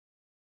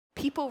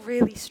people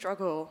really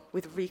struggle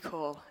with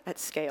recall at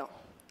scale.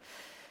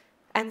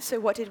 And so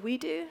what did we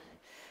do?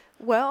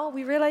 Well,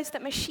 we realized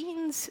that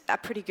machines are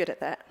pretty good at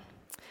that.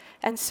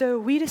 And so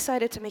we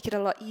decided to make it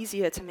a lot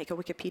easier to make a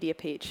Wikipedia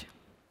page.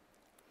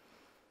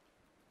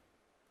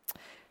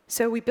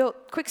 So we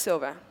built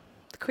Quicksilver.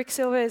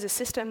 Quicksilver is a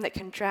system that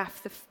can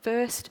draft the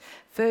first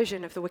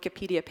version of the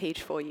Wikipedia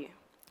page for you.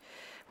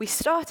 We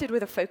started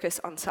with a focus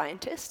on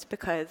scientists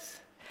because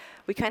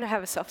we kind of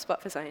have a soft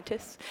spot for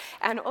scientists,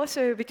 and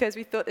also because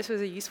we thought this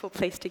was a useful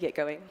place to get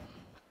going.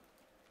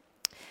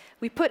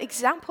 We put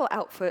example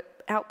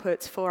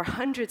outputs for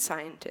 100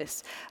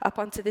 scientists up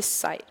onto this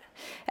site,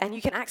 and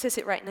you can access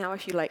it right now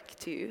if you like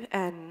to,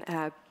 and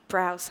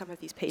browse some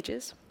of these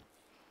pages.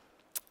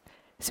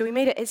 So we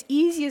made it as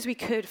easy as we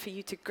could for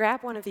you to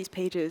grab one of these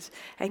pages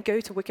and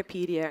go to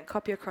Wikipedia and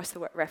copy across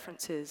the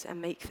references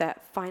and make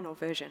that final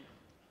version.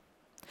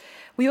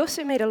 We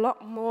also made a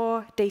lot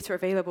more data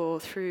available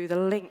through the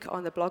link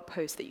on the blog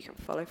post that you can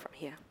follow from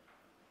here.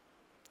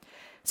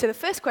 So the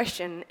first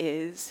question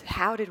is,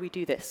 how did we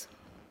do this?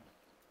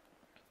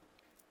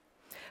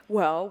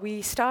 Well,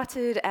 we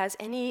started, as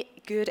any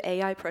good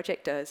AI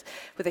project does,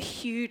 with a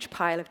huge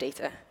pile of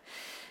data.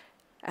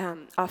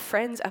 Our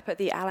friends up at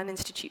the Allen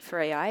Institute for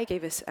AI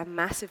gave us a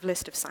massive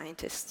list of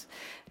scientists,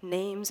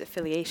 names,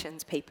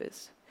 affiliations,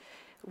 papers.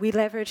 We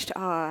leveraged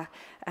our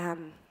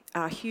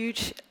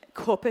huge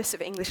corpus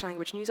of English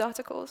language news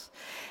articles,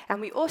 and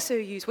we also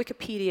use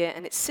Wikipedia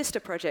and its sister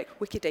project,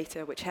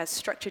 Wikidata, which has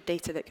structured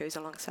data that goes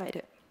alongside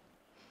it.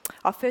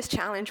 Our first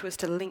challenge was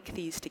to link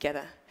these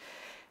together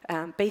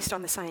based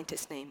on the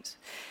scientists' names.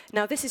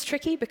 Now, this is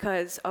tricky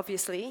because,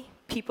 obviously,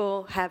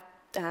 people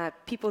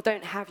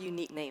don't have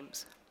unique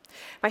names.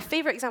 My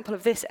favorite example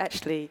of this,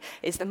 actually,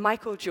 is the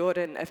Michael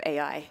Jordan of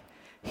AI,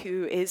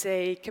 who is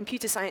a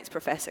computer science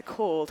professor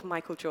called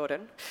Michael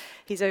Jordan.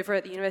 He's over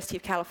at the University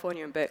of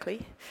California in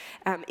Berkeley.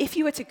 If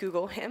you were to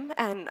Google him,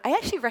 and I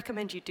actually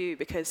recommend you do,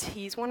 because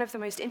he's one of the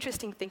most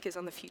interesting thinkers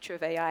on the future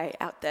of AI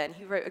out there, and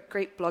he wrote a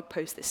great blog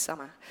post this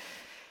summer.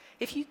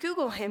 If you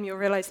Google him, you'll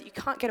realize that you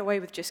can't get away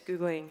with just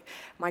Googling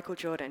Michael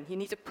Jordan. You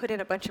need to put in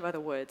a bunch of other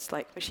words,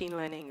 like machine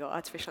learning or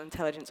artificial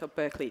intelligence or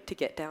Berkeley, to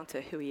get down to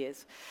who he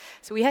is.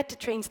 So we had to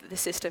train the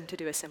system to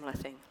do a similar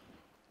thing.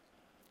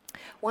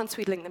 Once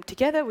we link them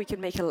together, we could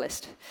make a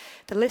list,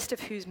 the list of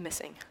who's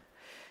missing.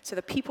 So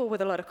the people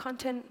with a lot of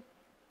content,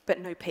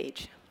 but no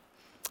page.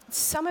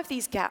 Some of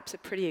these gaps are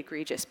pretty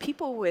egregious.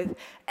 People with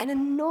an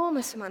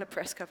enormous amount of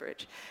press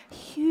coverage,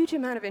 huge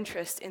amount of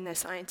interest in their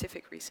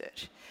scientific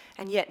research,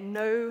 and yet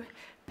no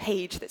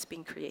page that's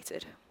been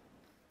created.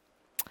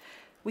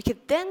 We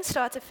could then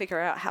start to figure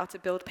out how to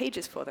build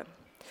pages for them.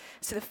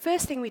 So the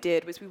first thing we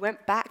did was we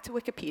went back to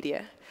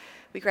Wikipedia.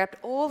 We grabbed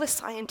all the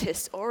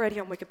scientists already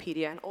on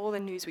Wikipedia and all the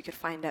news we could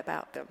find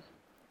about them.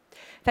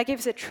 That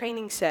gives a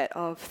training set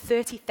of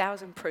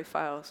 30,000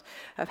 profiles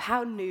of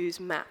how news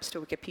maps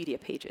to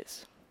Wikipedia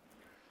pages.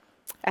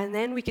 And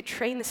then we could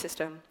train the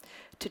system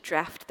to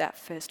draft that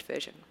first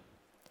version.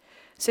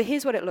 So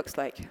here's what it looks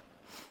like.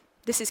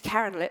 This is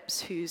Karen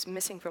Lips, who's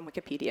missing from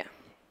Wikipedia.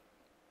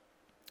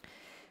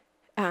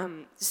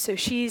 So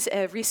she's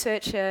a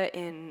researcher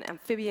in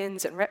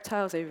amphibians and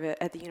reptiles over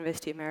at the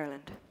University of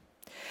Maryland.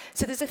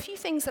 So there's a few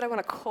things that I want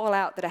to call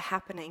out that are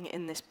happening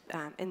in this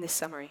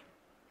summary.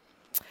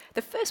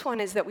 The first one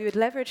is that we would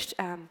leverage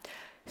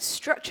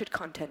structured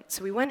content.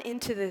 So we went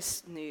into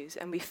this news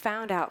and we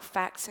found out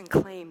facts and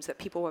claims that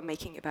people were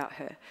making about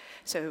her.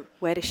 So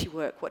where does she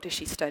work? What does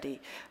she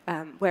study?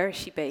 Where is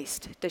she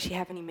based? Does she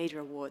have any major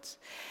awards?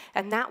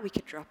 And that we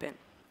could drop in.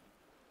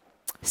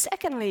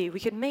 Secondly, we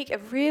could make a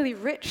really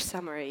rich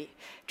summary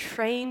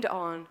trained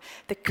on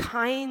the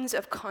kinds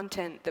of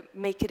content that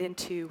make it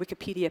into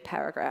Wikipedia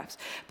paragraphs,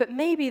 but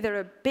maybe they're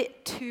a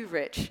bit too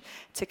rich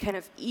to kind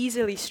of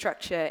easily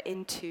structure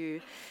into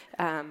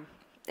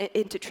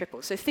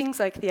triples. So things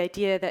like the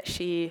idea that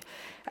she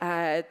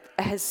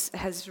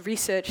has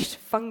researched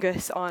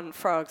fungus on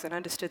frogs and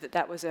understood that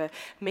that was a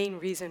main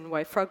reason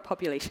why frog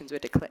populations were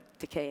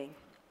decaying.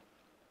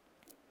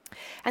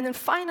 And then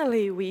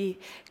finally, we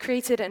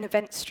created an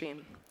event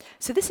stream.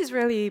 So this is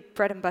really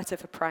bread and butter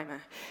for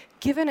Primer.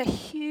 Given a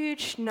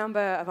huge number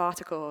of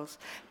articles,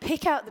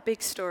 pick out the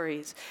big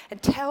stories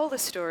and tell the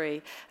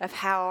story of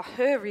how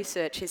her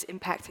research is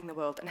impacting the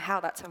world and how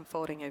that's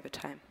unfolding over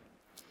time.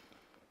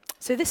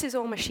 So this is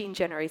all machine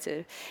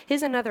generated.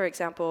 Here's another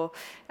example.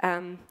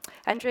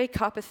 Andrej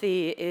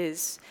Karpathy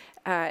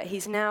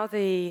he's now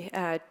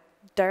the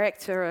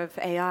director of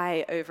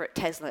AI over at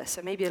Tesla,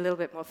 so maybe a little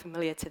bit more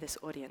familiar to this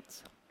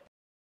audience.